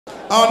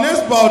Our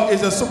next bout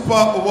is a super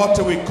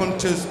welterweight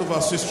contest over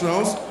 6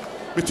 rounds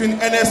between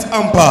Ernest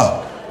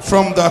Ampah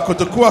from the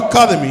Kotoku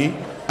Academy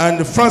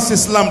and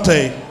Francis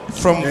Lamptey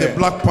from the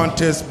Black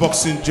Panthers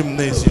Boxing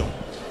Gymnasium.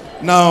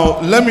 Now,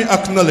 let me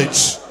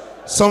acknowledge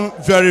some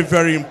very,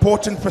 very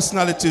important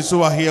personalities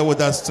who are here with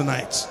us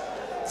tonight.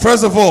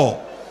 First of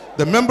all,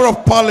 the Member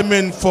of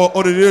Parliament for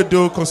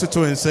Oredo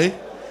constituency,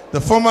 the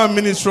former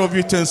Minister of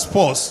Youth and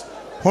Sports,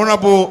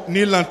 Honorable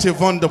Lamptey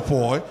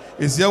Vanderpool,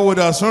 is here with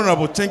us.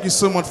 Honorable, thank you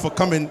so much for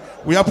coming.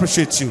 We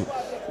appreciate you.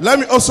 Let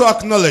me also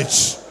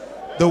acknowledge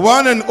the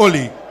one and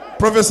only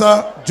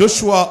Professor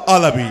Joshua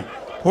Alabi,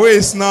 who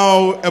is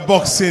now a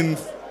boxing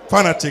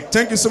fanatic.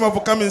 Thank you so much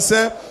for coming,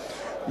 sir.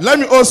 Let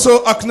me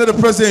also acknowledge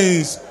the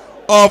presence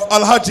of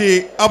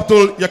Alhaji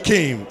Abdul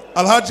Yakim.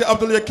 Alhaji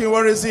Abdul Yakim,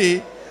 where is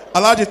he?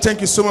 Alhaji, thank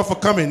you so much for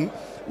coming.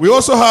 We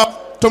also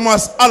have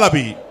Thomas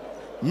Alabi.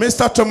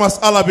 Mr. Thomas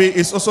Alabi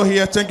is also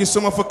here. Thank you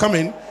so much for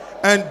coming.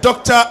 And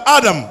Dr.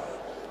 Adam.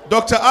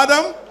 Dr.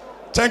 Adam,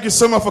 thank you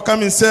so much for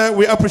coming, sir.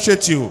 We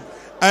appreciate you.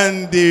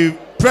 And the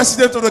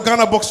President of the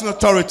Ghana Boxing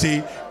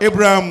Authority,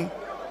 Abraham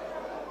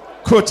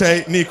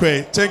Kote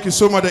Nikwe. Thank you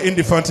so much, the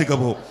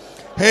indefatigable.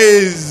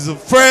 His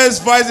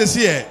first vice is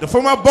here, the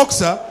former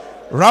boxer,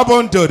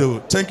 Rabon Dodo.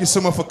 Thank you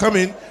so much for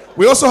coming.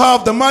 We also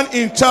have the man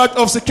in charge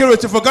of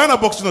security for Ghana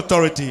Boxing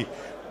Authority,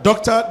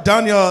 Dr.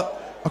 Daniel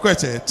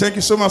Akwete. Thank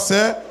you so much,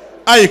 sir.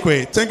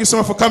 Ayekwe, thank you so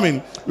much for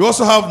coming. We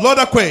also have Lord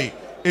Akwe,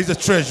 is the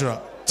treasurer.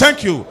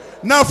 Thank you.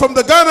 Now, from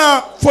the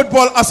Ghana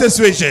Football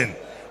Association,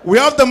 we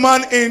have the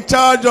man in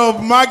charge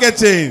of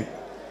marketing.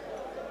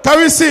 Can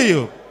we see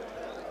you?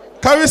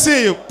 Can we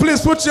see you? Please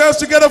put your hands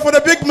together for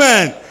the big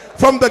man.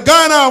 From the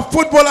Ghana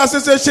Football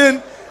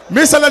Association,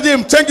 Mr.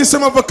 Ladim, thank you so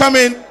much for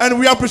coming, and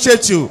we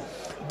appreciate you.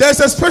 There's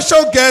a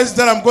special guest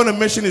that I'm going to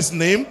mention his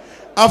name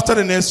after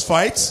the next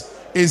fight.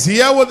 Is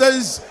here with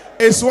us.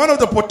 Is one of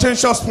the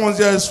potential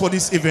sponsors for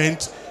this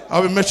event. I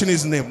will mention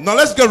his name. Now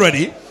let's get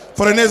ready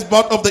for the next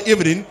bout of the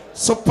evening.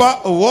 Super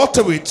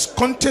welterweight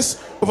contest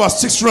over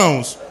 6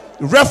 rounds.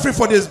 Referee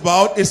for this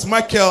bout is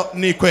Michael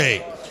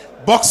Nikwe.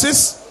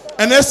 Boxes,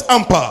 Ernest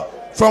Ampah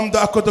from the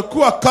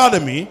Kotoku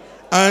Academy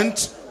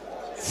and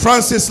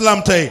Francis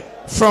Lamptey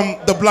from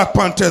the Black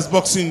Panthers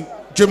Boxing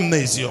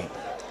Gymnasium.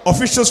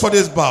 Officials for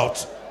this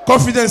bout: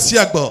 Confidence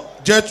Siagbo,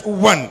 Judge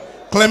 1,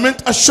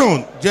 Clement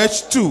Ashon,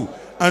 Judge 2,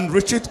 and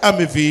Richard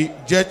Amevi,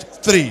 Judge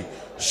 3.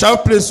 Shall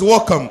we please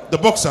welcome the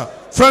boxer,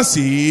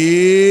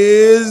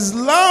 Francis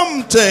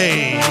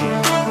Lamptey.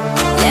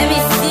 Let me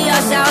see you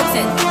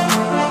shouting.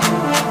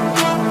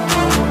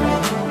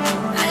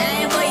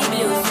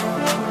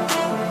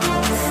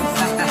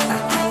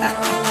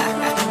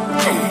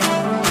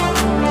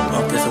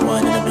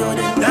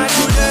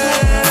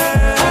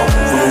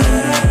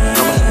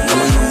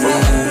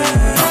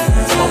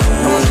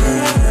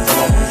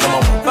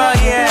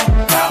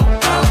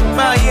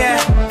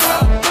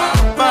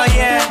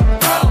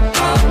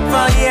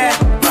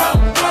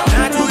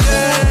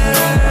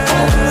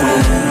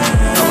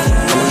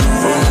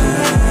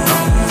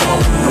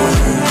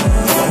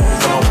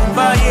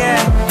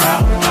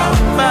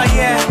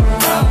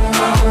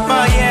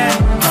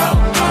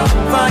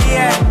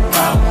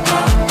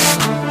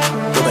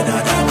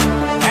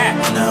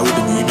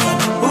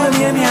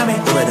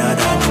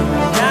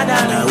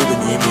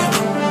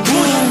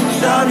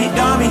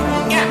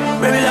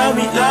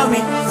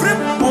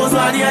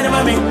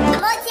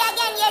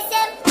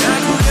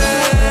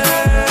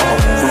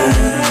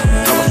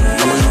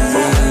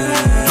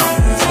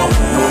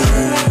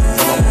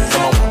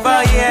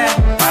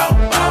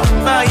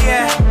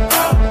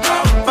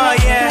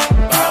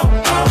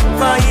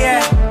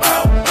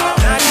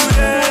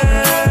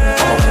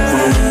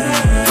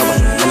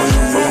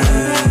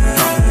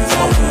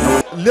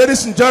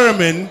 Ladies and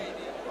gentlemen,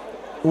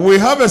 we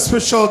have a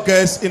special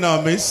guest in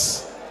our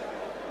midst.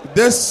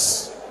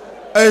 This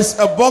is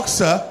a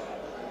boxer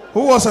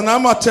who was an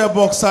amateur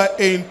boxer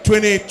in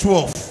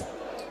 2012.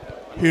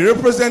 He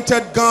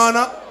represented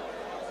Ghana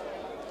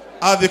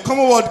at the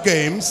Commonwealth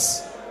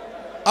Games.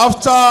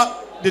 After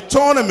the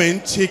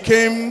tournament, he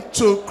came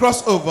to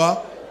cross over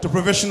to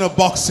professional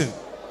boxing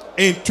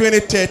in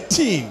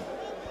 2013.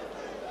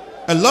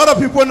 A lot of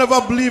people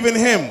never believe in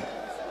him.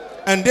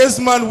 And this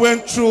man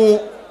went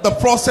through the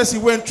process, he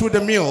went through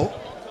the mill,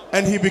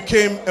 and he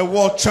became a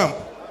world champ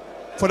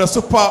for the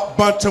super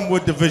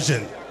bantamweight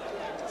division.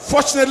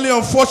 Fortunately,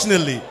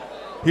 unfortunately,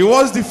 he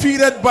was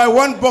defeated by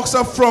one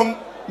boxer from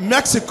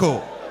Mexico,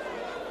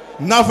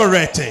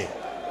 Navarrete.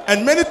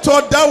 And many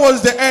thought that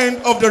was the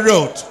end of the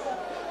road.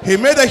 He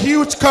made a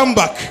huge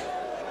comeback,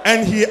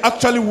 and he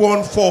actually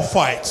won 4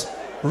 fights.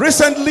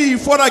 Recently, he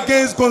fought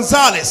against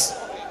Gonzalez.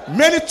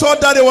 Many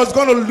thought that he was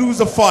going to lose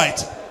the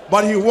fight,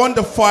 but he won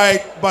the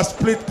fight by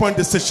split point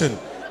decision.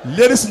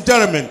 Ladies and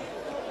gentlemen,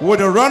 with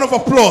a round of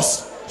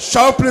applause,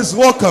 shall we please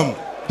welcome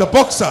the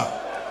boxer,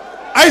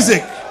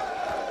 Isaac,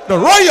 the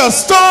Royal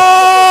Storm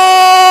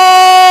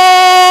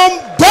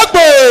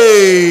Dogbe.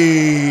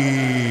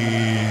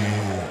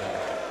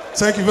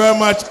 Thank you very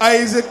much,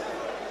 Isaac.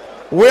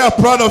 We are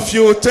proud of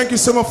you. Thank you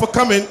so much for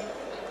coming.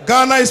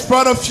 Ghana is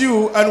proud of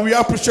you, and we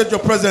appreciate your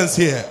presence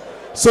here.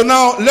 So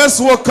now let's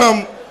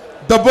welcome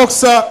the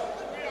boxer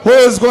who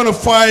is going to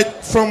fight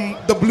from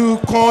the blue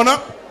corner.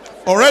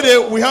 Already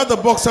we have the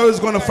boxer who is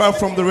going to fight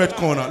from the red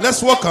corner.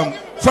 Let's welcome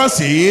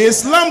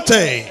Francis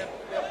Lamptey.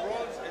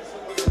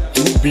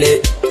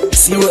 Double,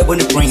 see what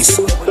Bonnie Prince.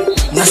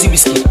 Nasi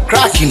whiskey,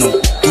 crack, you know.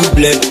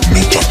 Double,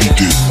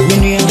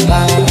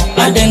 Miniapa,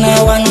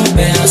 Adena one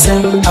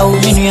person, our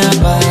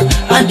Miniapa,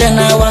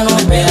 Adena one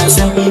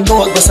person,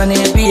 go up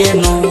Basane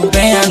Piano,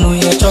 Beano,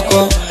 your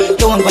choco,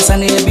 go on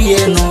Basane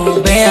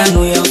Piano,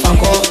 Beano, your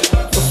Panko,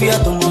 Sofia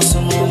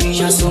Tomosomo,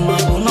 Shasuma,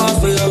 Bono,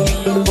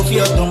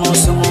 Sofia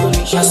Tomosomo,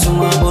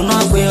 Shasuma, Bono,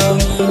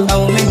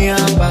 our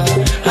Miniapa,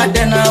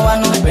 Adena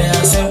one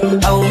person,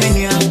 our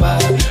Miniapa,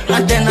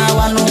 Adena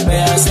one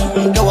person,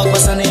 go up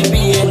Basane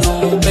Piano,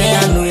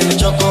 Beano, your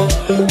choco,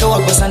 go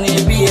up Basane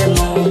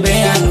Piano,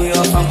 Beano,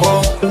 your Panko.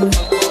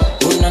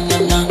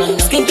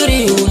 Skin to the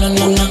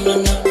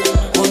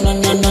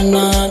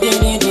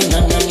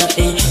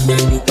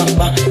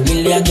Papa,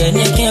 Milia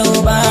Keneke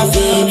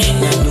Ubafi,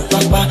 Nandu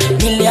Papa,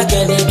 Milia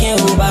Keneke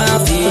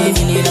Ubafi,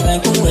 Milina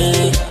Kankue,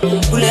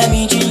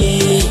 Ulamichi,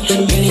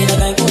 Milina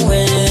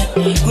Kankue,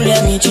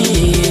 Ulamichi,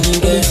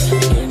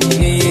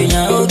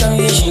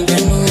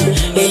 Shinganu,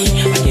 hey,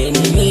 again,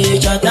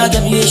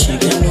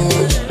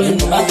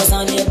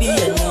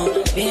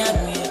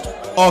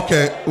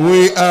 Okay,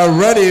 we are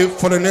ready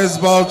for the next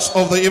bout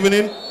of the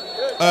evening.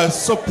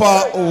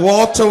 Super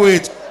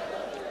welterweight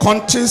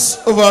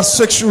contest over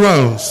 6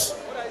 rounds.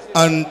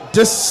 And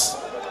this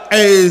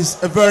is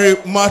a very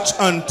much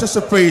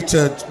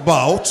anticipated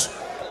bout.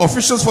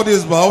 Officials for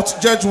this bout: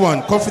 Judge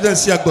 1,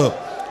 Confidence Yagba;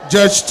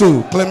 Judge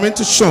 2, Clement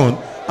Sean;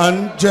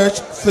 and Judge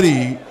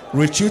 3,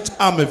 Richard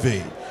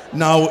Ameve.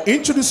 Now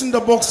introducing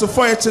the boxer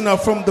fighting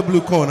from the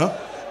blue corner,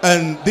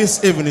 and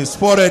this evening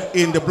spotted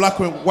in the black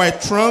and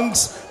white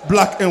trunks,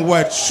 black and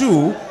white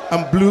shoe,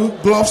 and blue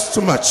gloves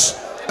to match.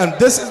 And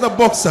this is the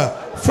boxer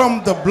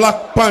from the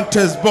Black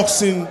Panthers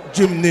Boxing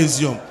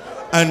Gymnasium,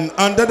 and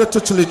under the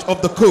tutelage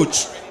of the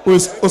coach, who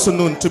is also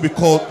known to be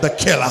called the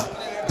Killer.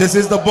 This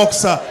is the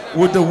boxer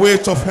with the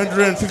weight of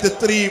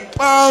 153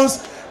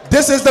 pounds.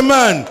 This is the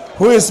man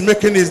who is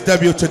making his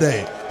debut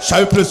today.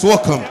 Shall we please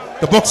welcome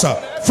the boxer,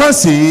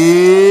 Francis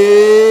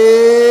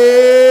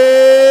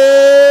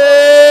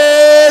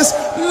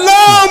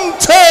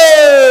Lamptey.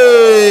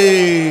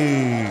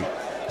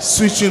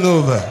 Switching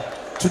over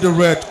to the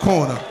red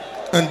corner.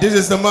 And this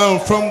is the man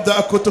from the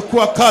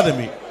Akotoku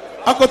Academy.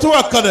 Akotoku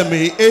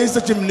Academy is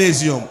the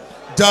gymnasium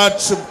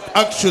that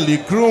actually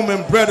groom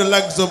and bred the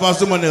likes of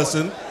Azuma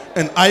Nelson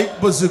and Ike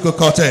Bazuko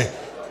Kote.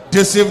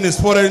 This evening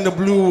spotted in the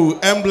blue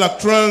and black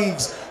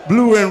trunks,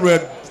 blue and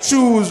red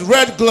shoes,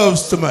 red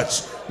gloves to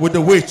match, with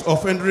the weight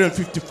of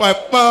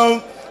 155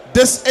 pounds.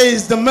 This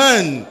is the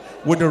man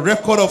with a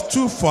record of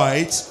 2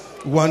 fights,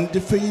 1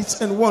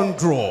 defeat and 1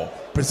 draw.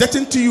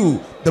 Presenting to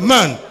you the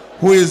man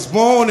who is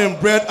born and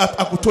bred at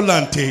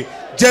Akutolante,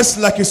 just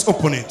like his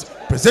opponent.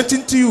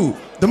 Presenting to you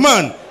the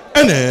man,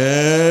 Ernest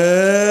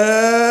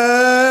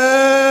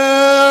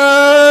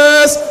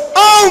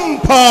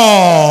Ampah.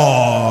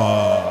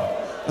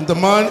 And the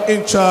man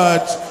in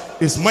charge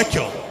is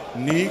Michael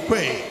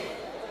Nikwe.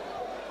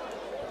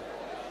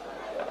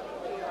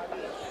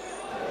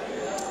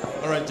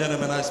 All right,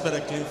 gentlemen, I expect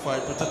a clean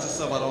fight. Protect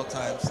yourself at all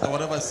times. And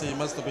whatever I say, you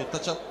must obey.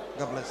 Touch up.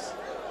 God bless.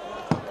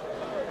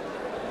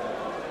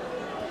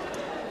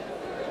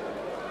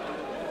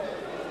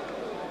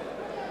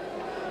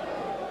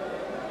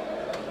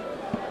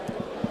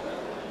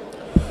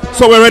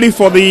 So we're ready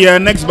for the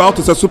next bout.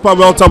 It's a super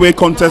welterweight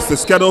contest.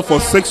 It's scheduled for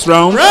 6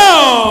 rounds.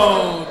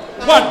 Round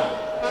 1.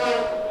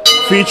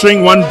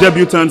 Featuring 1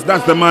 debutant.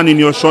 That's the man in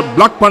your shot,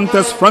 Black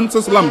Panthers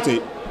Francis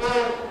Lamptey.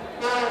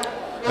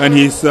 And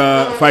he's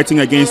fighting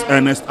against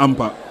Ernest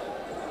Ampah.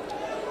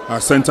 Our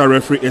center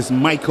referee is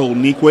Michael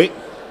Nikwe.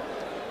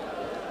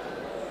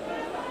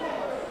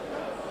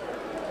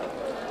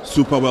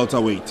 Super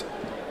welterweight.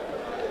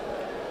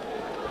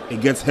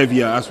 It gets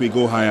heavier as we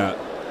go higher.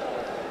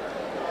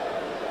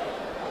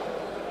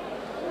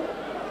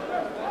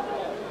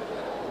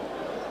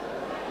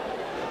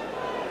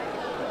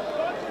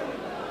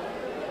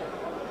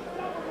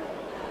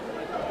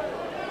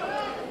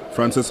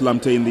 Francis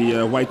Lamptey in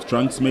the white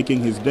trunks, making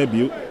his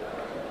debut,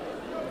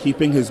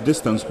 keeping his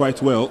distance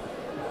quite well,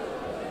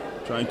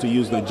 trying to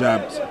use the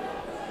jabs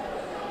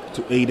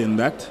to aid in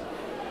that.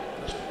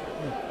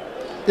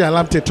 Yeah,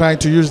 Lamptey trying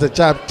to use the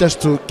jab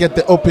just to get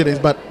the openings,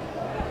 but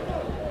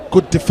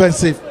good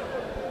defensive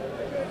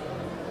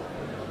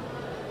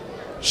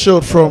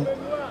showed from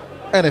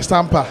Ernest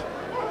Ampah.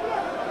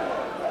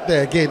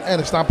 There again,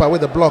 Ernest Ampah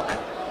with the block.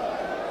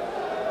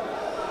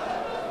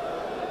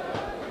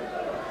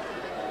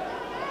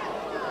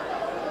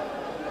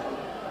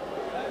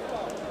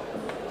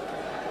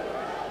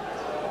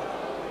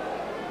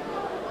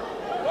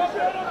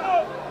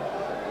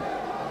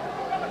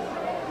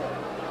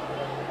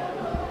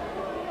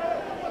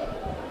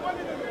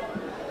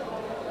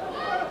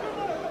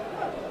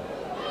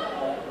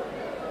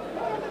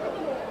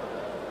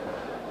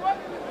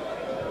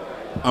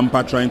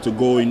 Ampah trying to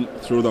go in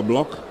through the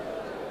block.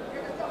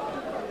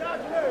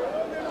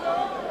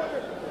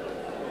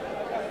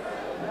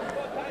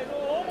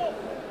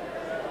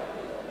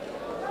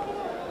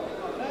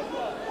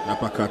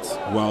 Uppercut,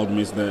 wild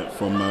miss there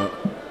from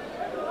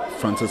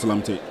Francis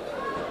Lamptey.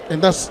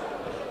 And that's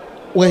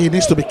where he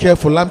needs to be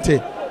careful,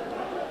 Lamptey.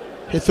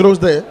 He throws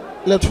the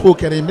left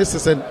hook and he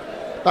misses, and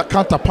that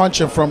counter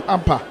punching from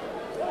Ampah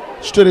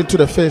straight into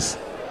the face.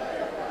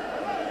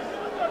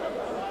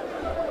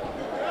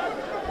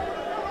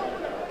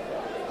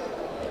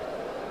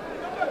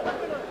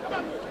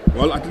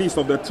 Well, at least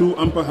of the two,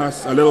 Ampah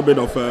has a little bit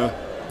of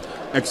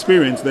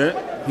experience there.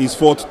 He's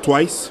fought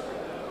twice,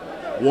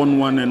 won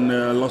one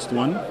and lost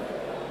one.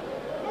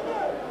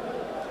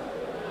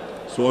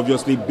 So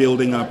obviously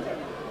building up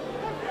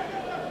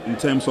in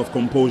terms of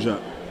composure.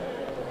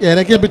 Yeah, and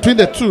again between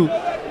the two,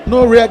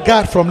 no rear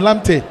guard from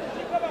Lamptey.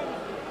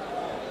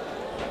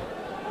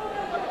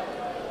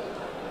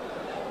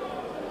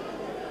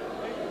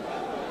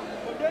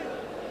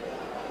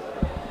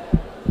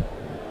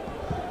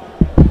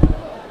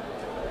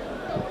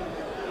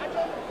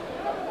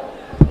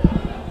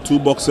 Two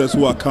boxers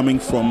who are coming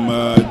from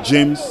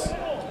gyms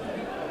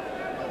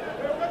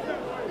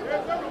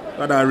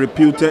that are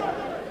reputed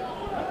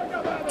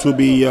to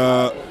be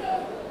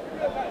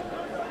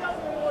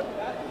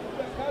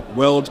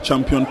world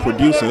champion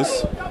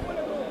producers.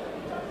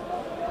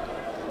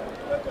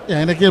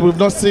 Yeah, and again we've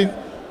not seen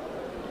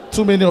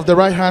too many of the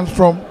right hands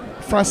from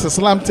Francis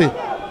Lamptey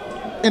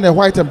in the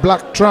white and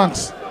black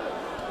trunks.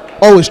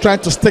 Always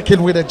trying to stick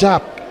in with a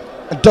jab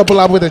and double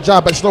up with a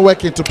jab, but it's not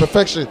working to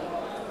perfection.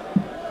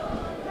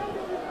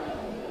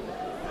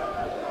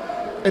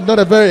 And not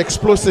a very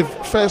explosive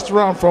first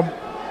round from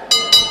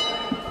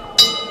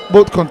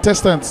both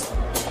contestants.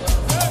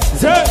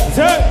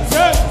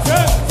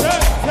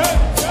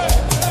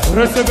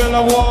 Recevez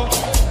la voix.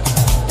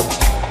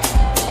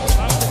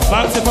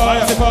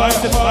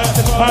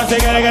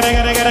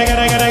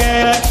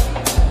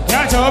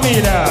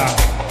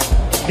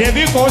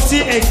 Devi kosi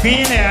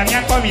ekine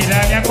amyakwa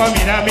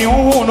mira mi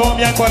hu no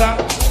myakora.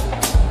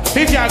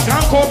 Fifia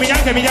granko mi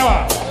yanke mi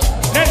yawa.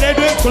 Ne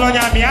ledwe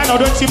kolonya mi ano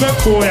do chibe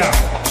koya.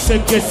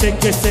 Seke.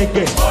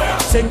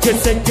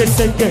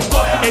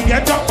 Et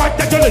bien tant pas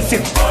de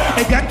laisser.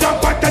 Et bien tant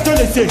pas de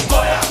laisser.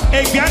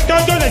 Et bien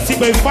tant de laisser.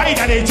 Mais faille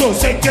dans les jours.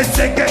 Seke.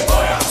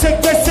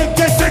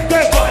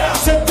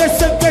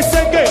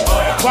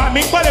 Wa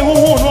mi pas les hu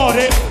no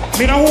re.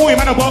 Mi na hu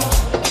imana bo.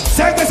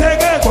 Seke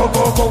go.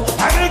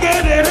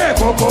 Adigere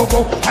go.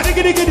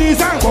 Adigiri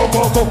san go.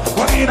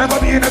 Wa mi na go.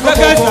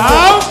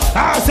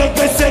 Ah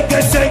seke.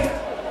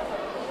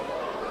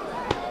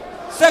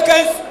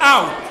 Seconds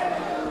out.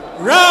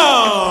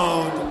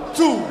 Round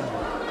 2.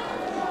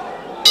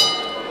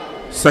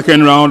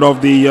 Second round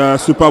of the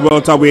super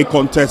welterweight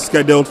contest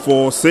scheduled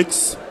for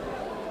 6.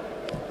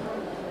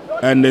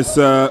 And it's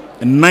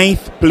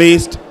 9th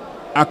placed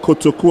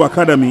Akotoku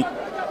Academy,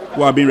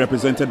 who are being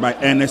represented by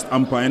Ernest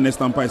Ampah. Ernest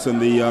Ampah is in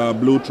the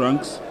blue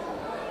trunks.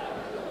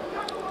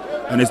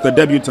 And it's the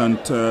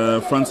debutant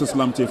Francis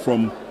Lamptey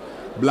from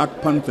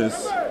Black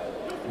Panthers.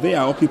 They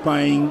are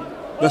occupying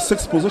the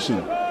 6th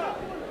position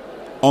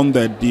on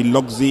the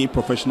Deluxe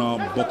Professional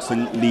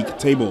Boxing League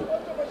table.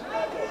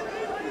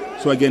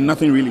 So again,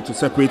 nothing really to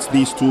separate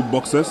these two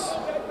boxers.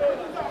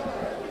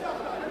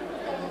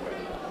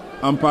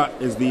 Ampah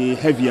is the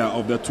heavier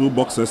of the two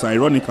boxers.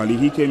 Ironically,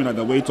 he came in at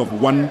the weight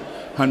of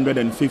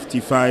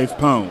 155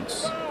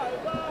 pounds.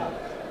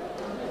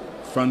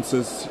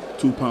 Francis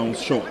 2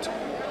 pounds short,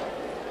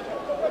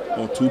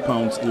 or 2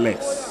 pounds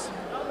less.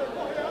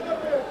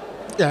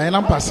 Yeah, and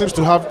Ampah seems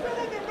to have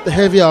the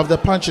heavier of the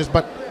punches,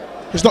 but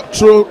he's not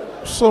throw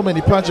so many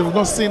punches. We've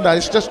not seen that.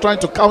 He's just trying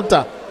to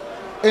counter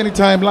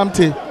anytime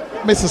Lamptey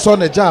misses on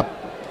a jab.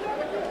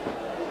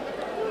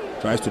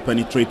 Tries to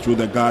penetrate through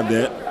the guard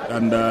there,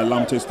 and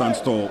Lamptey stands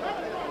tall.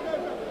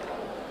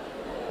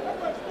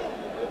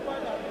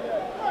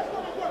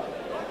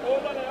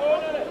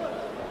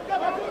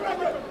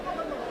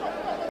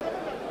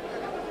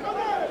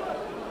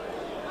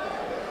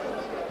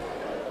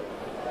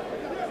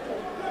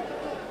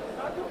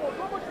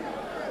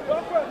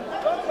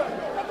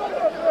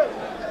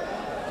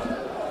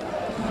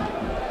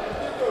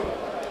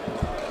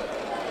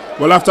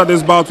 Well, after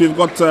this bout, we've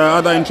got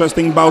other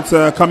interesting bouts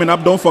coming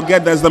up. Don't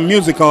forget, there's the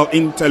musical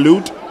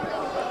interlude.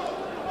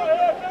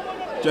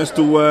 Just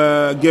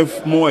to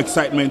give more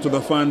excitement to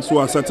the fans who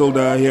are settled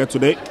here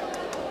today.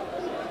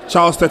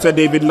 Charles Tete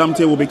David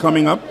Lamptey will be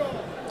coming up.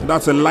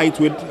 That's a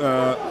lightweight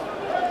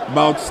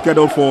bout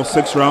scheduled for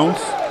 6 rounds.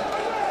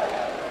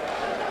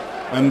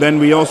 And then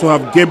we also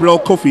have Gabriel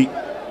Kofi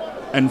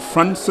and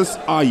Francis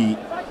Ayi.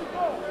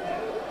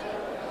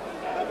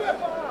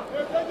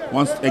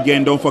 Once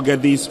again, don't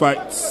forget these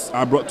fights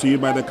are brought to you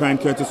by the kind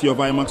courtesy of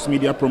IMAX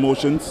Media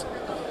Promotions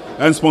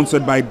and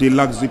sponsored by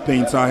Deluxe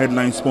Paints, our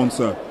headline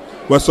sponsor.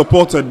 We're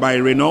supported by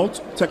Renault,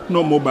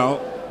 Techno Mobile,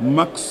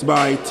 Max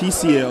by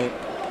TCL,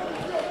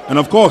 and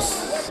of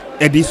course,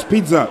 Eddie's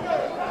Pizza.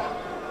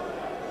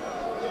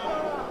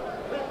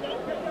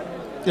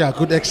 Yeah,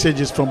 good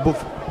exchanges from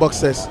both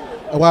boxers.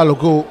 A while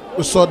ago,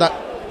 we saw that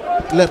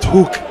left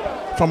hook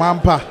from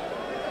Ampah.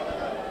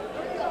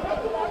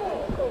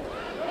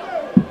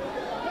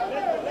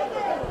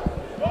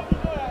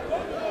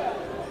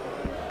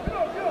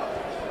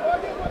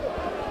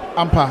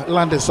 Ampah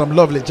landed some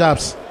lovely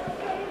jabs.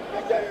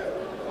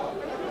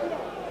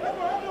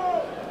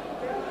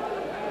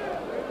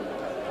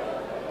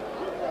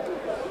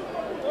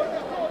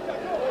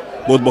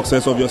 Both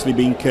boxers obviously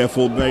being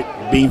careful,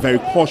 being very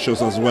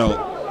cautious as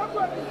well.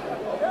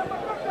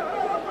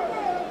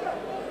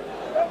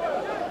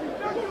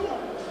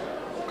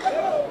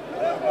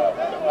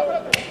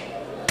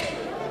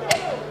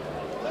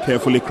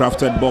 Carefully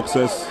crafted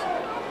boxers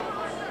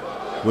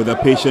with the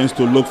patience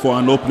to look for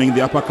an opening.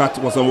 The uppercut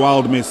was a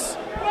wild miss.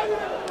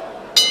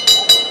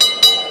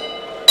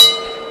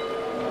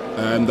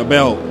 And the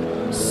bell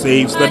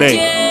saves the day.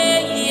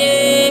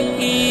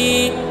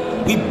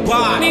 We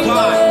buy.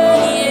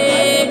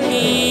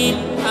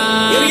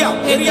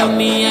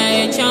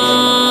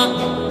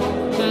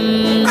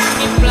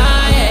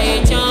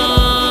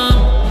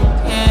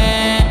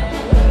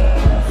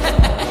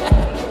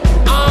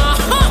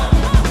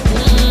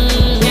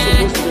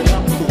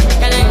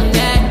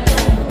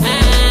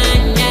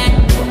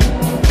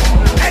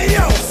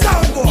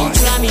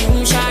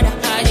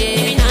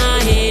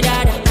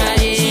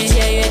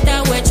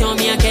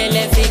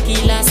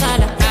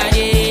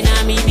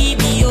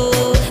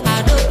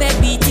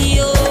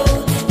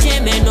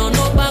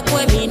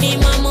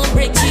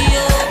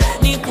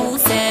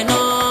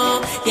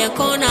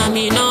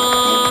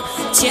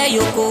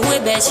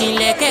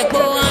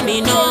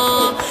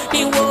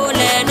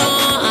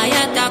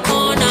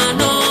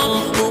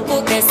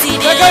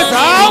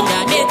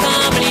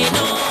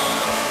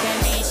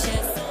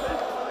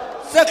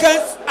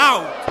 Seconds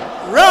out.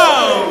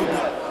 Round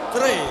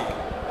 3.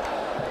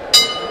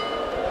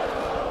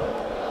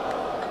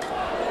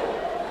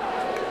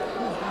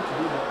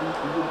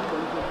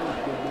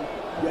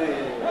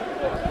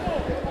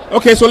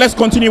 Okay, so let's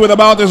continue with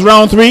about this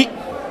round 3,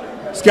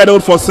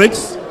 scheduled for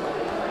 6.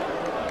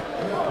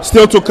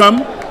 Still to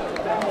come.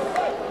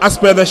 As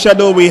per the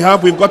schedule we've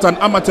got an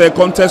amateur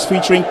contest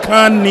featuring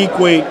Khan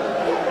Nikwe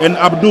and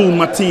Abdul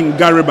Mateen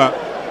Gariba.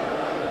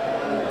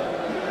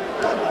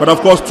 But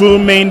of course, 2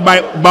 main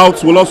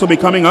bouts will also be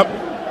coming up.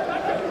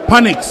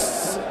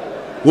 Panics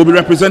will be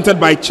represented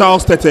by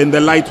Charles Tete in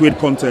the lightweight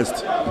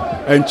contest.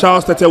 And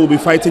Charles Tete will be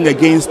fighting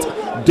against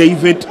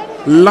David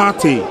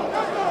Lamptey.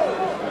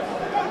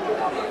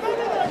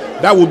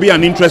 That will be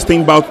an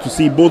interesting bout to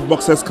see both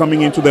boxers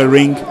coming into the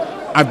ring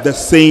at the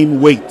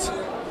same weight.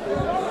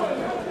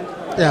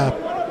 Yeah.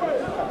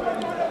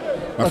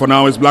 But for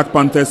now, it's Black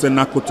Panthers and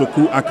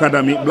Nakotoku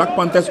Academy. Black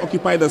Panthers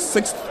occupy the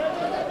 6th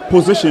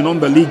position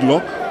on the league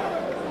log.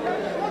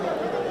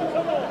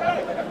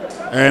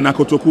 And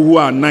Nakotoku, who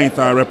are 9th,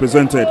 are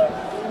represented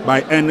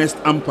by Ernest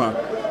Ampah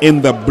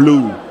in the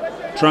blue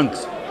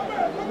trunks.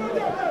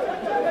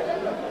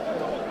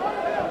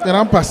 And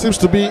Ampah seems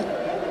to be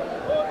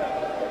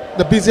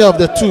the busier of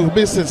the two,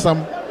 missing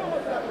some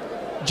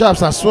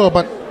jabs as well.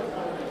 But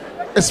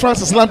it's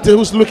Francis Lamptey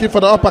who's looking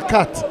for the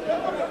uppercut.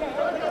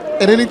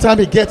 And anytime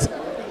he gets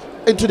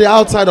into the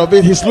outside of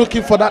it, he's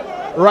looking for that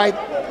right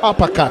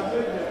uppercut.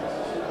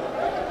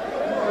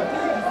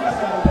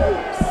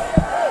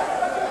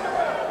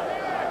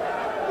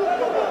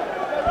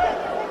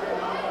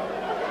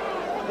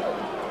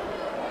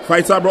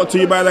 Fights are brought to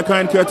you by the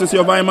kind courtesy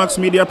of IMAX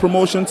Media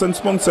Promotions and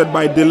sponsored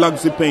by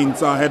Deluxe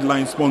Paints, our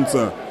headline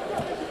sponsor.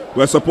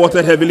 We're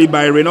supported heavily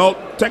by Renault,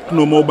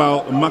 Techno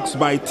Mobile, Max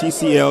by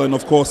TCL, and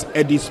of course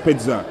Eddie's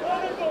Pizza.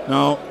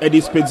 Now,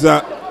 Eddie's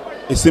Pizza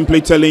is simply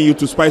telling you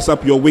to spice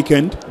up your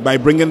weekend by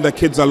bringing the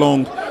kids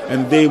along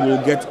and they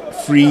will get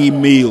free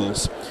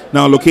meals.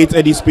 Now, locate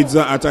Eddie's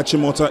Pizza at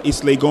Achimota,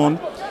 East Legon,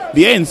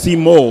 the ANC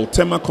Mall,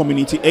 Tema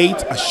Community 8,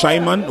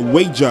 Ashaiman,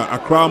 Wager,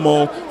 Accra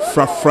Mall,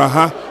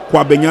 Frafraha,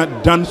 Kwabenya,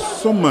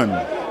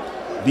 Dansoman.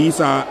 These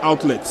are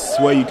outlets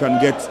where you can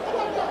get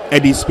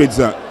Eddie's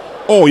Pizza.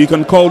 Or you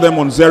can call them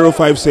on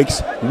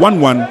 056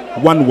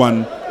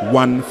 1111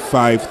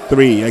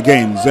 153.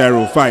 Again,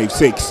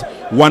 056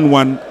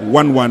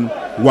 1111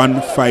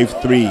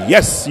 153.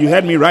 Yes, you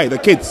heard me right. The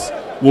kids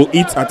will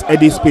eat at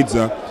Eddie's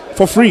Pizza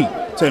for free.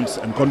 Terms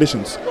and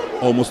conditions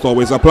almost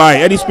always apply.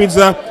 Eddie's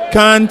Pizza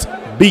can't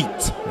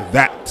beat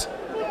that.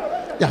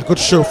 Yeah, good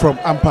show from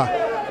Ampah.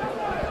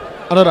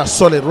 Another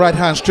solid right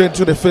hand straight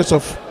to the face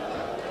of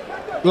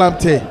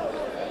Lamptey.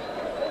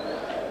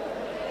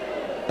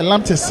 And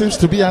Lamptey seems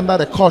to be under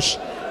the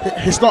caution.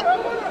 He's not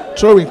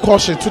throwing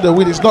caution to the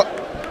wind. He's not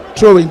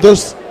throwing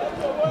those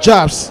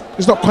jabs.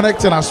 He's not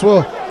connecting as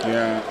well.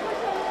 Yeah.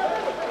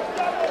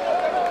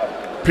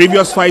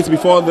 Previous fights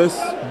before this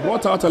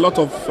brought out a lot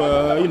of,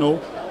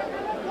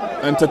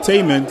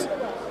 entertainment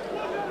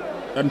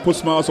and put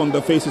smiles on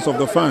the faces of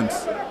the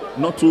fans.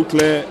 Not too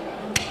clear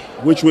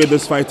which way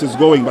this fight is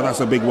going, but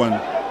that's a big one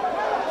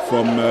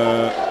from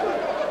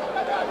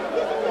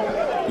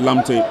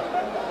Lamptey.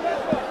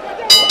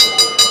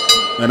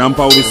 And Ampah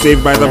will be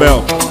saved by the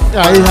bell.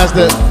 Yeah, he has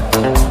the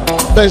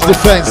best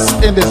defense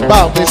in this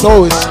bout. He's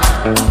always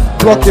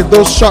blocking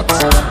those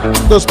shots,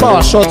 those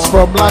power shots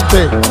from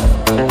Lamptey.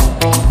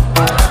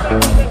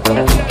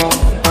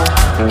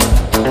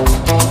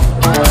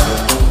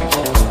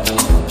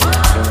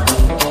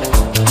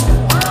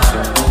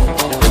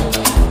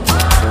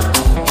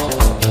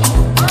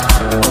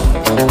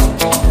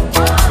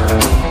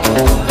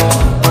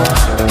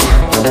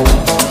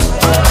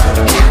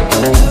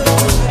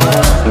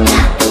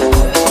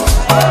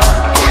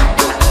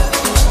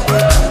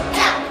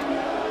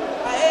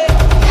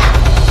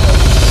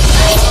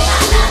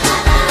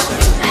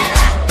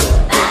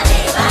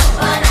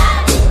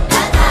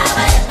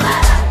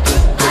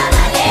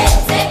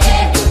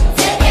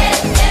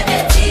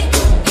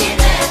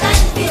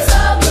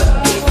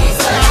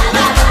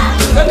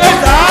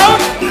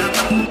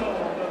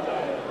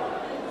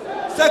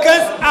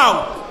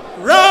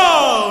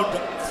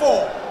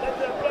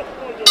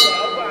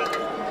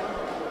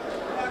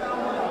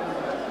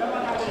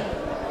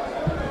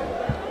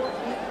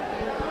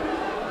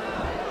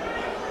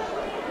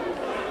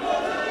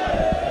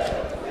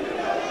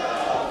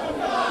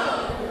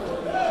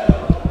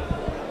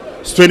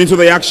 Straight into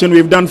the action.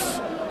 We've done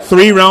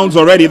 3 rounds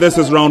already. This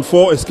is round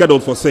 4. It's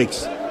scheduled for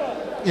 6.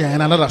 Yeah,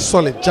 and another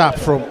solid jab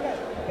from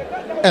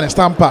Ernest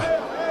Ampah.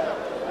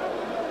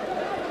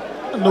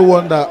 No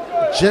wonder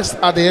just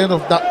at the end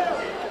of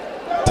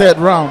that 3rd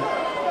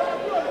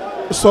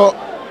round, we saw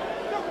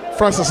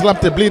Francis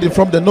Lamptey bleeding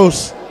from the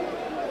nose.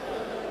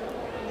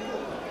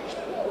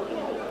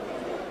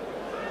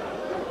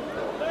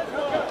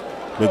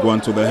 Big one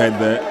to the head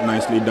there.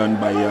 Nicely done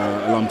by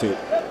Lamptey.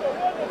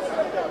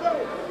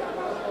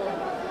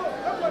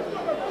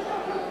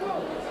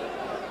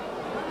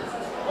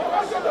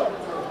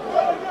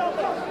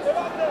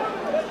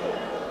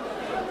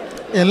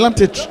 And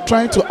Lamptey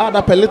trying to add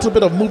up a little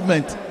bit of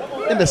movement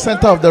in the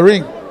center of the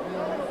ring.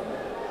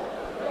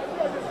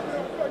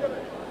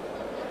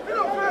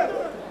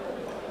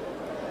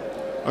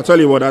 I'll tell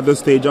you what, at this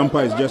stage,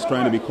 Ampah is just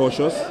trying to be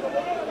cautious,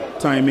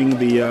 timing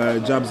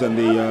the jabs and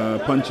the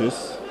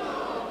punches.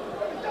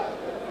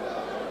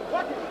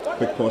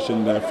 Quick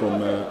caution there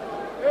from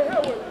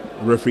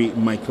referee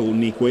Michael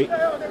Nikwe.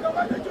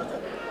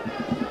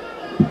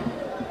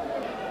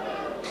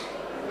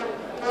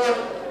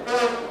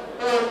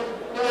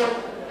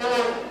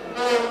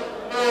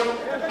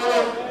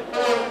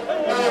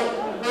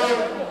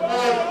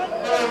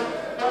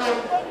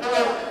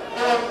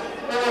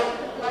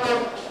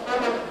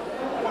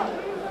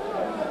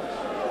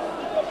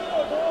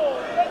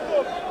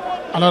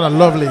 Another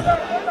lovely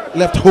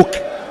left hook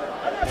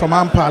from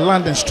Ampah,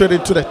 landing straight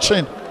into the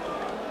chin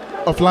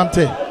of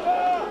Lamptey.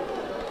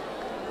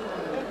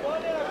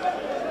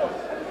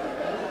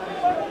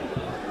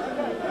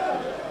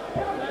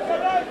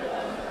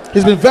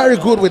 He's been very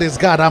good with his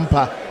guard,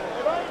 Ampah.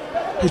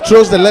 He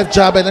throws the left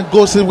jab and then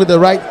goes in with the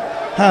right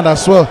hand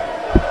as well.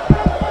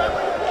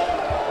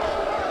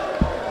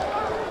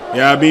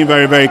 Yeah, being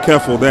very, very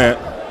careful there.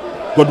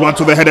 Good one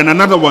to the head and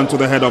another one to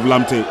the head of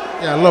Lamptey.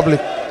 Yeah,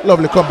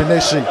 lovely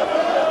combination.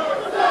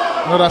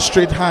 Another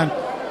straight hand,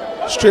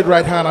 straight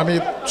right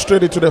hand,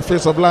 straight into the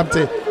face of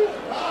Lamptey.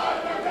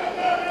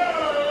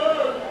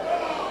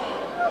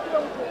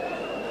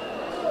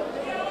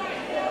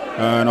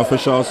 And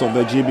officials of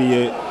the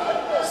GBA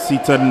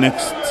seated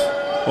next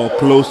or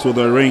close to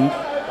the ring,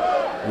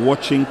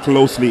 watching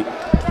closely.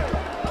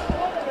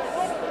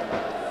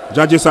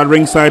 Judges at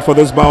ringside for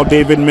this bout: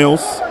 David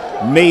Mills,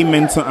 May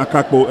Mensah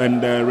Akakbo,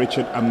 and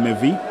Richard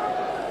Amevi.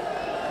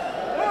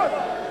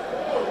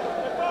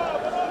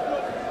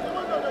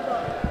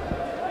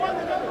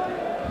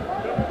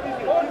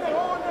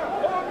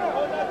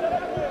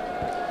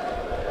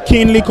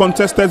 Keenly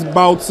contested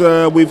bouts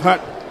we've had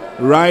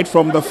right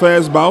from the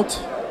first bout,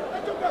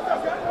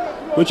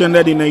 which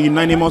ended in a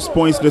unanimous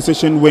points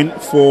decision win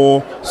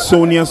for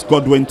Sonia's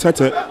Godwin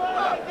Tete.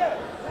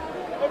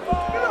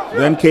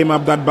 Then came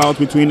up that bout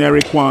between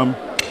Eric Kwam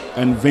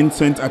and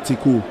Vincent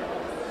Atiku,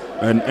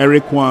 and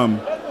Eric Kwam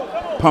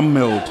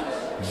pummeled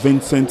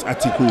Vincent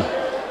Atiku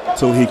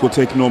till he could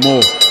take no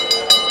more.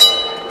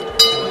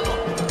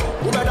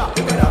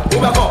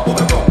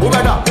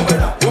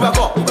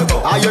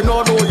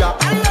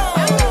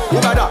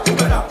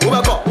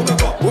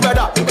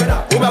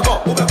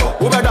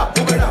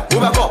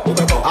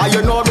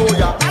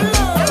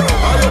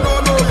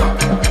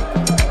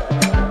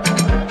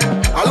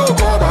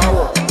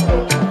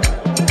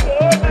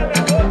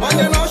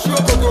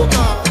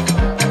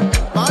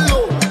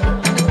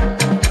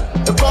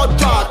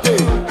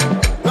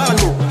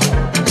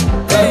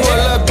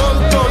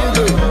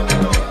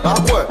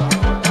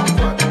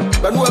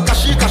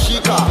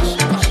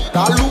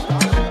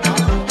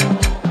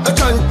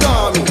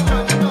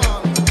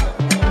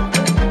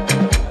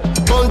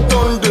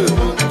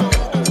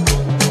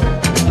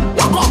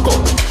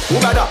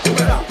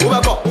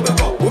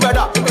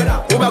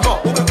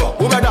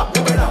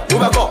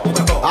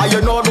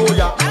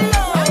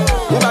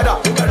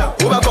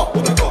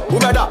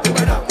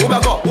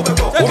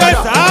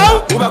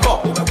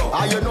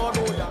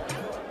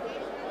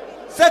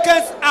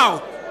 Seconds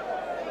out.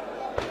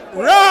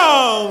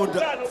 Round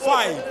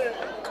 5.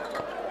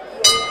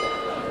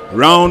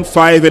 Round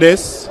 5 it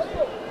is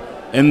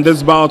in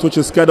this bout, which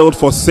is scheduled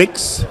for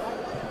 6.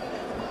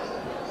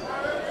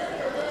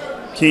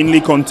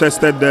 Keenly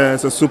contested.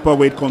 There's a super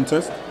weight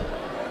contest.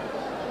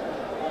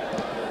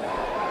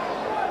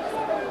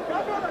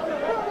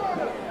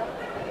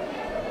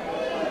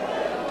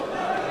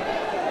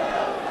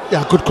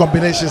 Yeah, good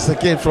combinations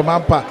again from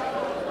Ampah.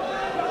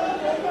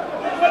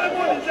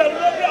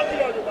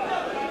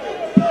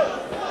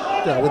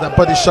 Yeah, with a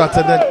body shot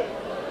and then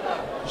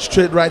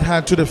straight right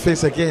hand to the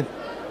face again.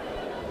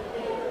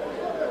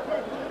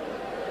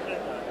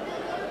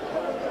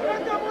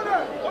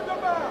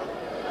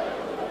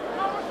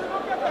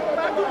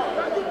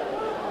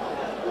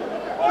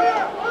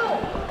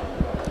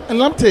 And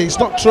Lamptey is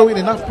not throwing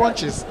enough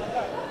punches.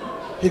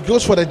 He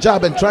goes for the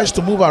jab and tries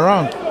to move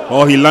around.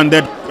 Oh, he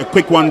landed a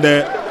quick one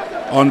there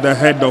on the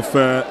head of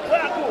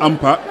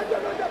Ampah.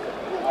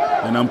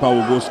 And Ampah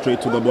will go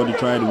straight to the body,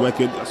 try to work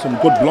it. Some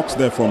good blocks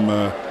there from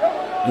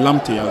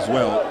Lamptey as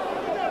well.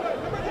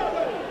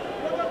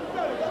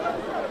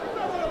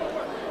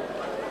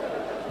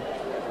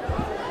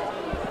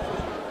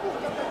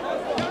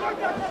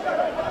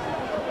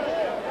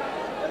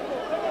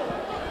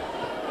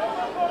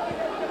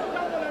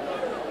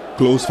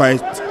 Close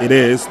fight it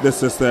is.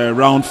 This is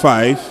round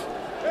 5.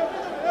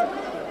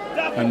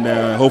 And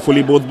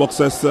hopefully both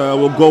boxers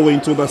will go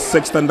into the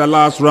 6th and the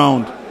last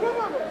round,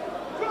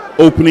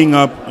 opening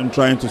up and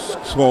trying to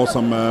score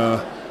some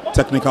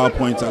technical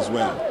points as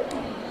well.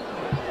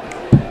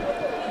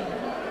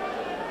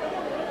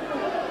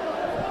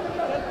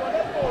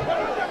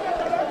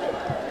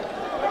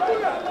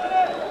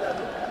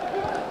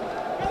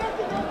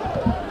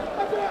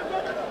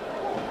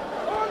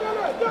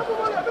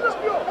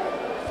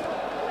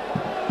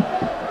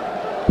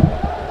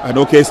 And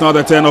okay, it's now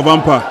the turn of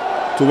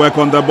Ampah to work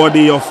on the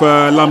body of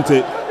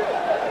Lamptey.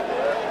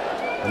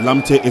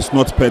 Lamptey is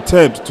not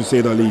perturbed, to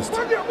say the least.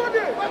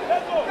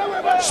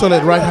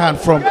 Solid right hand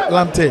from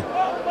Lamptey.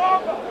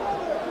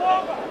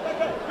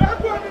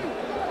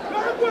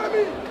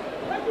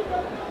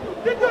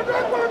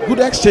 Good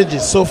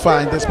exchanges so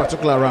far in this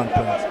particular round,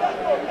 players.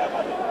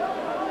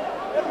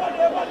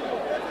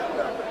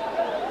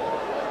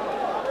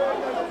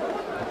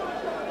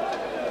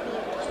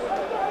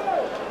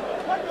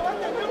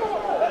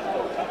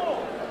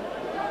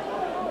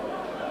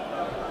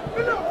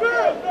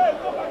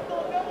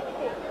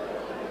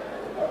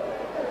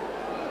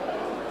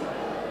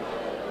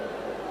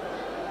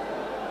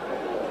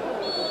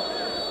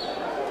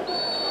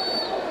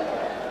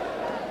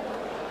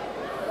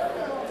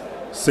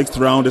 Sixth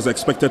round is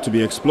expected to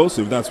be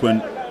explosive. That's when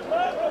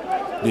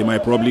they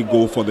might probably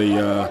go for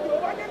the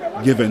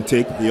give and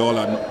take, the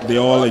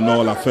all in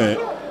all affair.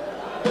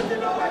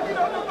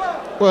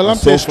 Well,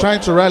 Lamptey is trying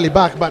to rally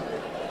back, but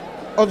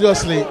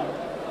obviously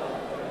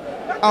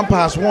Ampah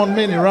has won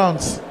many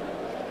rounds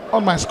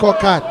on my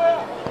scorecard.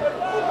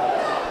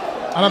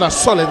 Another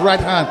solid right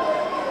hand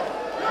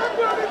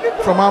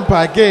from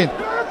Ampah again.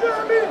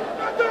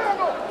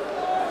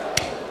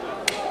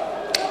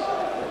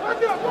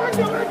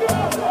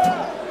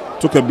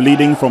 Took a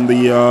bleeding from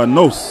the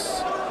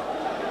nose.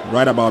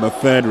 Right about the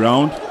 3rd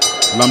round.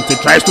 Lamptey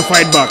tries to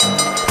fight back.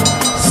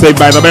 Saved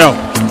by the bell.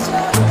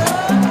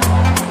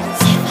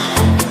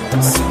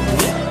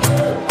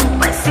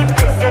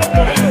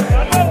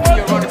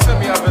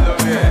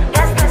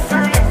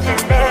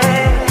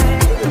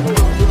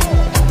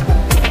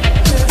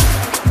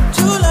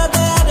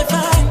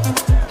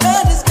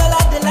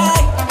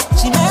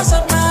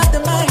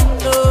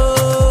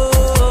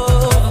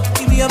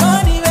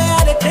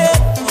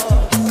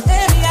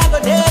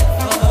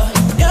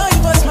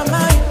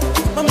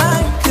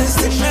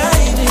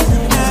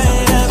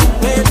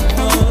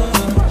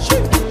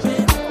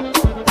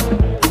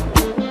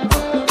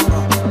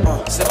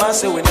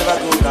 Say we never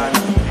go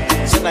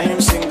Ghana. Say na him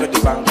sing with the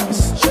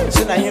bangers.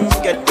 Say na him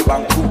get the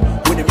banku.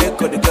 When they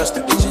make all the girls to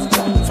the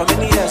ginger. For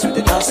many years with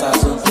the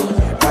dancers.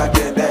 Back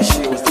then that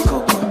shit was the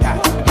cocoa.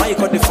 Now you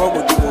got the form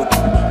with the wood.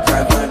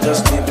 Right man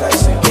just live like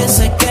say. Yes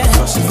I can.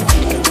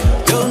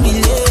 Don't be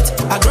late.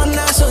 I run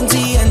now on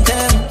tea and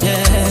them.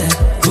 Yeah.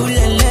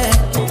 Gulele.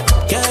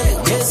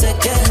 Yeah. Yes I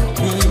can.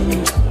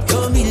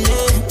 Don't be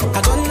late. I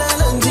run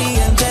now on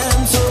tea and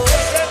them. So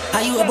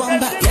are you a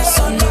bomber? Yes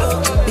or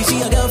no? If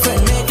you a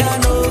girlfriend, make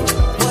her know.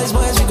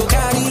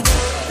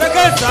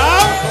 Seconds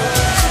out.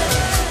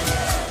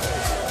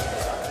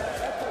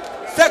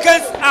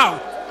 Seconds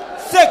out.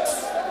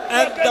 6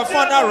 and the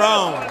final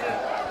round.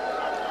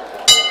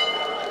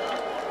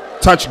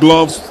 Touch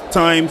gloves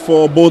time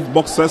for both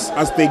boxers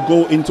as they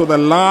go into the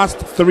last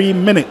 3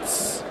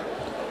 minutes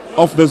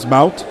of this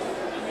bout.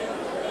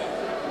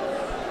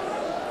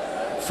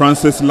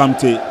 Francis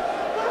Lamptey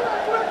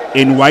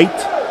in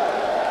white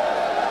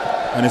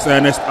and it's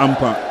Ernest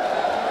Ampah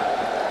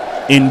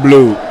in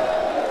blue.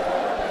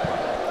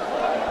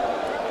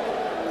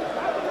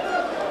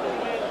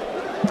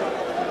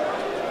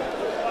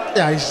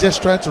 Yeah, he's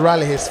just trying to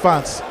rally his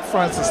fans,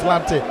 Francis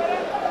Lamptey.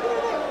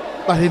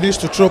 But he needs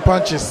to throw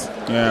punches.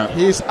 Yeah.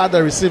 He is at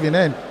the receiving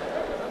end.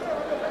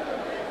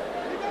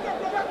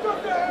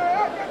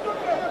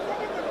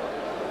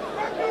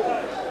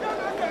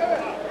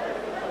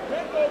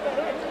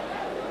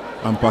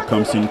 Ampah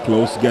comes in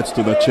close, gets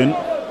to the chin.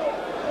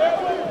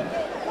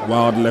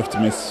 Wild left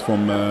miss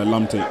from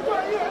Lamptey.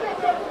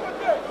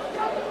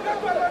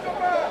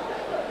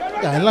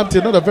 Yeah, and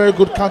Lamptey not a very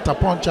good counter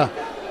puncher.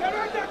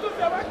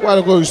 A while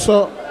ago you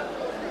saw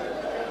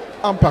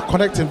Ampah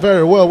connecting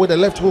very well with the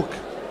left hook.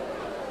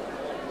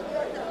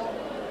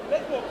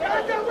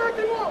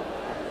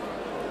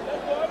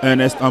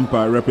 Ernest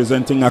Ampah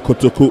representing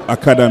Akotoku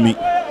Academy.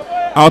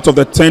 Out of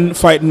the 10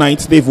 fight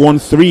nights, they've won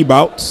 3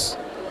 bouts,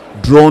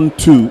 drawn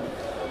 2.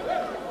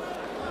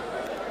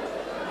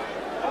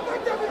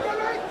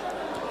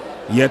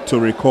 Yet to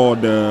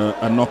record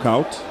a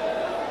knockout.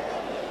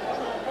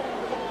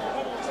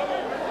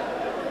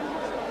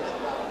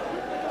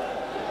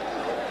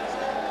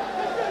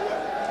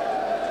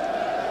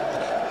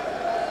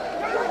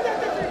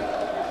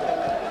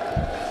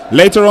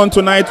 Later on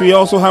tonight, we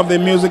also have the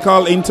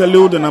musical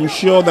interlude, and I'm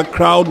sure the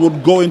crowd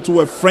would go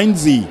into a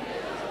frenzy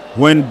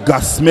when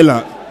Gus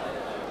Miller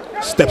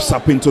steps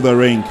up into the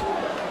ring.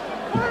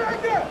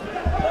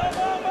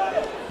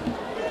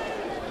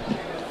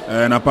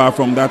 And apart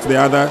from that, the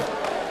other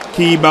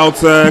key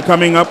bouts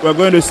coming up, we're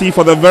going to see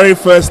for the very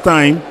first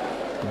time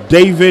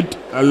David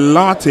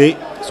Lamptey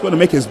is going to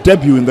make his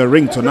debut in the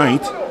ring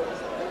tonight.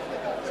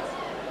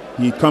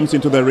 He comes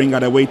into the ring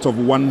at a weight of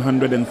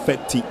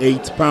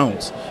 138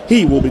 pounds.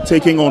 He will be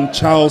taking on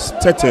Charles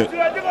Tete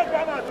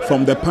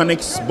from the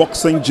Panics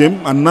Boxing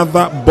Gym,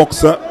 another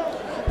boxer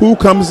who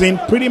comes in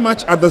pretty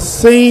much at the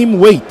same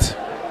weight.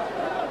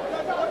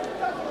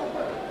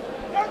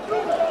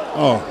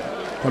 Oh,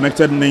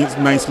 connected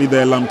nicely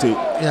there, Lamptey.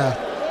 Yeah.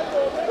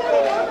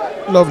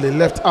 Lovely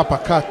left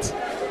uppercut.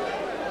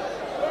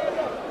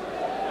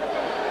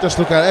 Just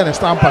look at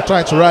Ernest Ampah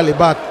trying to rally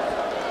back.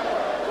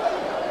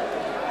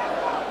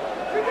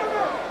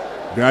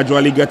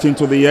 Gradually getting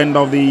to the end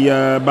of the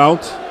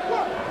bout.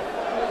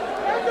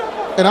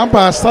 And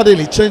Ampah has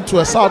suddenly changed to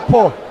a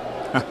southpaw.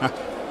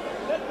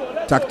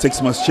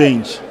 Tactics must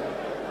change.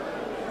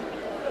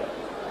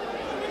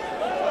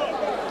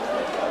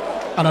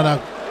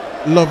 Another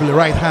lovely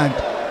right hand.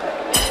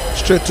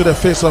 Straight to the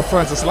face of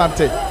Francis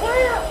Lamptey.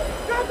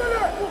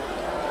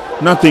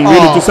 Nothing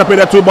really to separate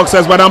the two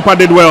boxers, but Ampah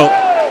did well.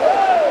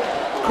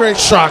 Great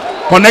shot.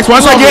 Connects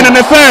once again, and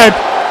the third.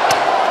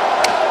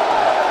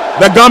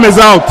 The gum is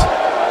out.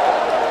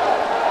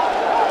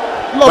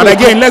 But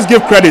again, let's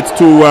give credit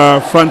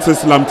to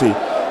Francis Lamptey.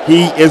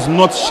 He is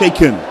not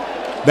shaken.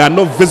 There are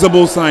no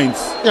visible signs.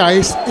 Yeah,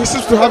 he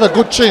seems to have a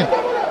good chin.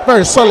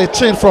 Very solid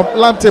chin from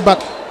Lamptey, but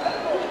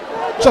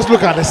just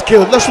look at the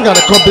skill. Let's look at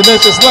the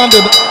combinations.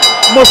 Landing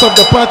most of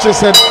the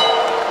punches, and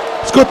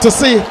it's good to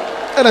see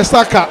Ernest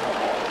Ampah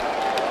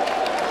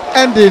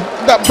ending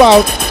that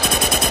bout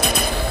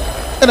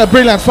in a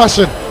brilliant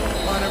fashion.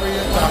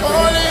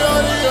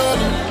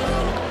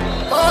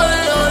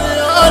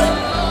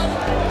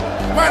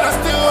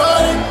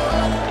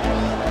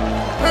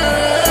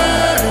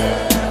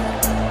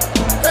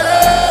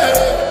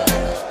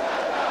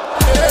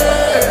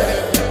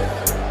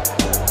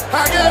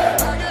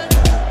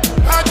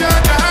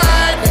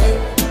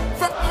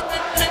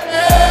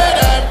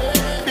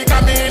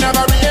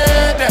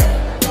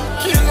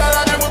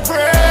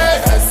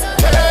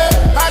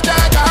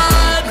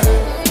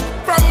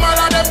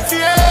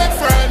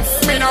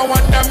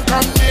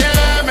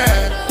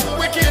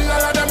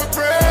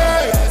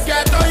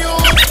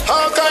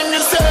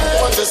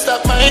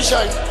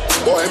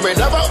 Boy, me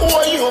never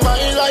owe you my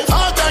life.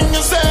 How can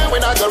you say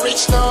when I go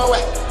rich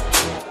nowhere?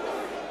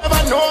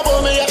 Never know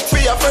about me yet,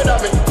 be afraid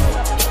of me.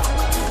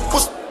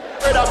 Who's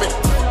afraid of me?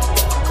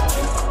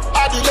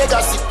 I the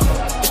legacy.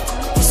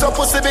 So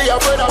pussy be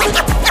afraid of me.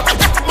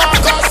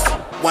 Marcus.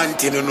 One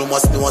thing you know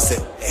must know say,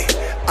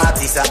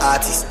 artists are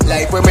artists.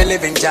 Like when me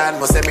live in John,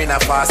 must say me na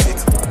pass it.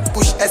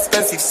 Push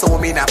expensive, so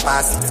me na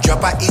pass it.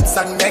 Drop a hit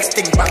song, next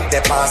thing bank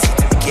deposit.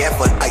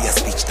 Careful, I your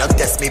speech, don't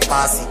test me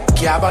pass it.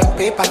 Carbon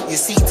paper, you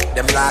see it,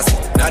 them last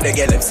it. Now they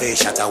get them say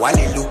shatter while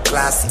it look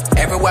classy.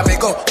 Everywhere me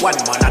go, one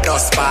man a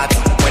dust party.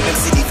 When them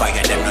see the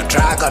fire, them no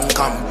dragon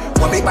come.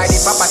 When me buy the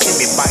property,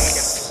 me buy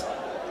them.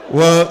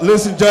 Well,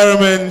 ladies and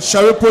gentlemen,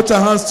 shall we put our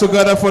hands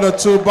together for the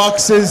two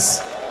boxes?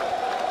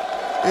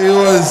 It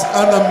was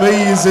an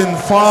amazing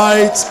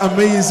fight,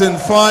 amazing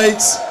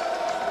fight.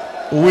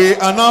 We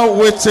are now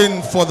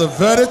waiting for the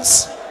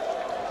verdict,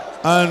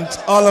 and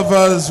all of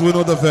us will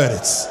know the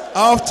verdict.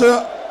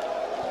 After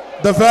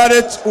the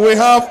verdict, we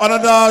have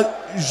another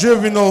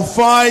juvenile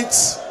fight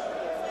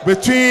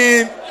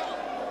between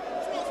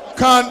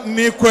Khan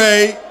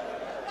Nikwe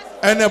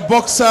and a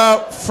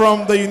boxer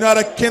from the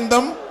United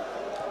Kingdom.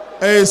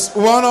 It's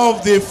one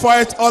of the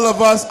fights all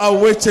of us are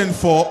waiting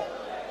for.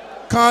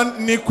 Khan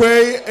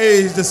Nikwe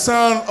is the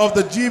son of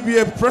the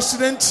GBA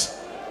president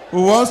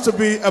who wants to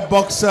be a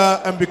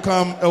boxer and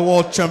become a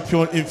world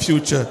champion in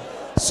future.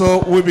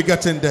 So we'll be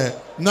getting there.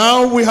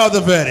 Now we have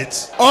the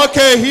verdict.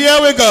 Okay,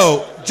 here we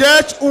go.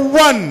 Judge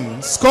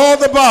 1 scored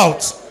the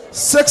bout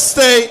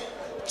 60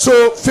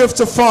 to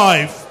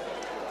 55.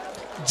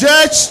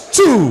 Judge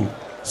 2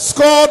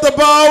 scored the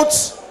bout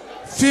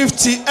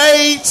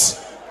 58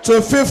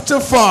 to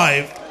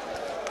 55.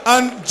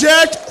 And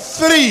Judge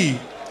 3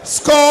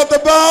 scored the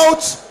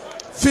bout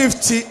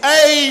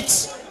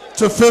 58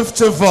 to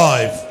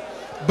 55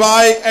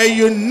 by a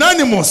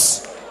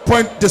unanimous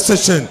point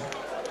decision.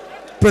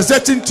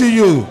 Presenting to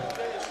you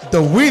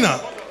the winner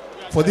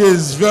for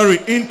this very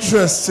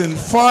interesting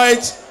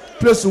fight.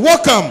 Please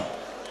welcome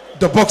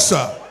the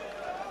boxer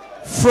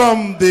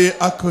from the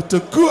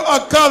Akotoku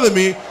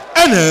Academy,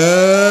 Ernest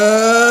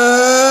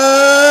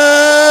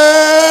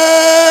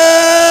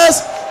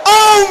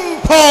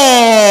Ampah.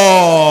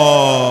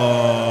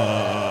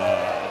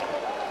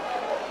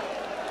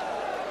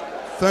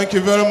 Thank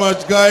you very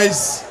much,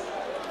 guys.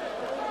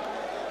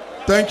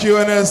 Thank you,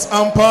 Ernest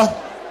Ampah,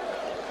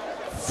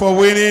 for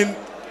winning.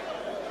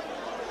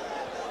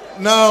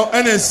 Now,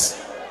 Ernest,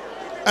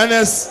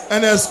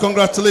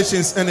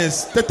 congratulations,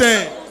 Ernest.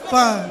 Tete.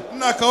 Fine.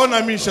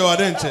 Nakaona misha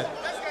wadenche.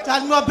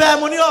 Tanmo be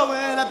moni o we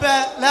na be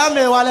la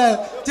me wale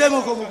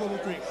temo ko.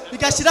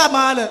 Nikashira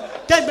male.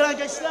 Tembra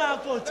ngashira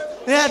coach.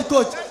 Head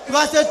coach.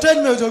 Because they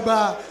train me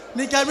jogba.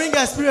 Nika bring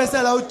experience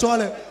la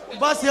utole.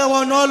 Boss here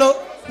won all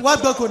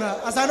what dokona.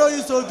 As I know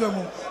you so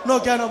demo. No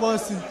kind of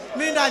boss.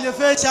 Me na your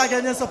face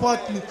again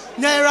support me.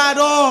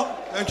 Nairado.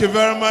 Thank you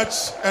very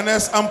much.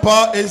 Ernest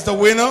Ampah is the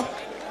winner.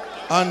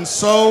 And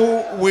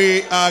so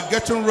we are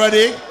getting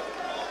ready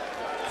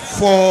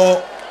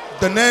for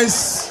the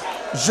next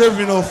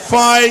juvenile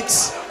fight.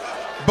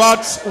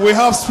 But we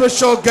have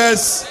special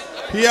guests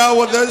here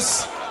with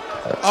us.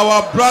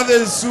 Our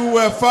brothers who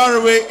were far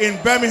away in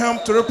Birmingham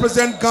to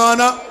represent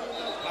Ghana.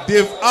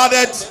 They've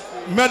added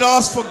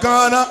medals for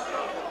Ghana.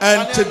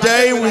 And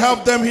today we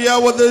have them here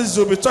with us.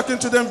 We'll be talking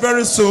to them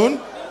very soon.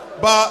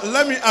 But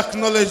let me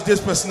acknowledge these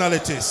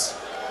personalities.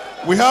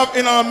 We have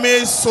in our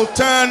midst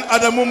Sultan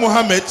Adamu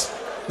Mohammed,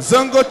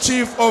 Zongo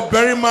Chief of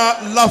Berima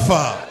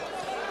Lafa.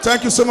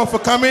 Thank you so much for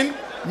coming.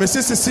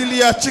 Mrs.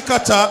 Cecilia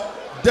Chikata,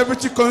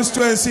 Deputy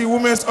Constituency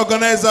Women's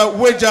Organizer,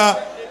 Weja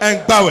and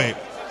Bawe.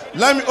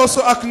 Let me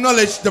also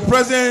acknowledge the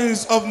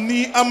presence of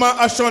Niama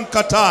Ashon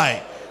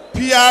Katai,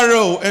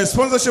 PRO and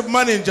Sponsorship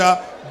Manager,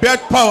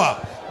 Bet Power.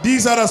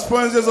 These are the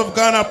sponsors of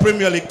Ghana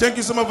Premier League. Thank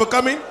you so much for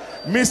coming.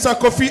 Mr.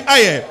 Kofi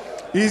Aye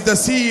is the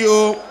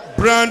CEO,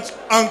 Brand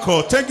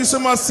Uncle. Thank you so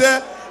much,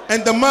 sir.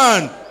 And the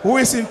man who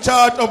is in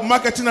charge of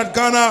marketing at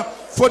Ghana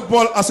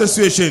Football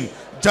Association,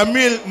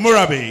 Jamil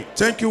Murabi.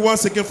 Thank you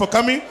once again for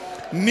coming.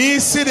 Ni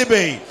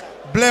Sidibe,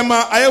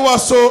 Blema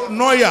Ayawaso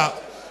Noya,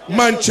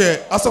 Manche,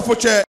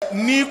 Asafoche,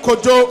 Ni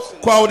Kojo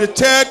Kwao the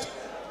Third,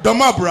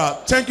 Domabra.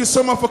 Thank you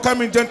so much for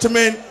coming,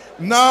 gentlemen.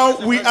 Now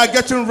we are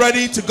getting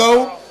ready to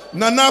go.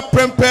 Nana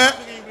Prempe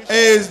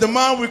is the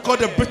man we call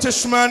the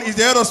British man. He's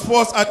the head of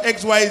sports at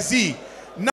XYZ.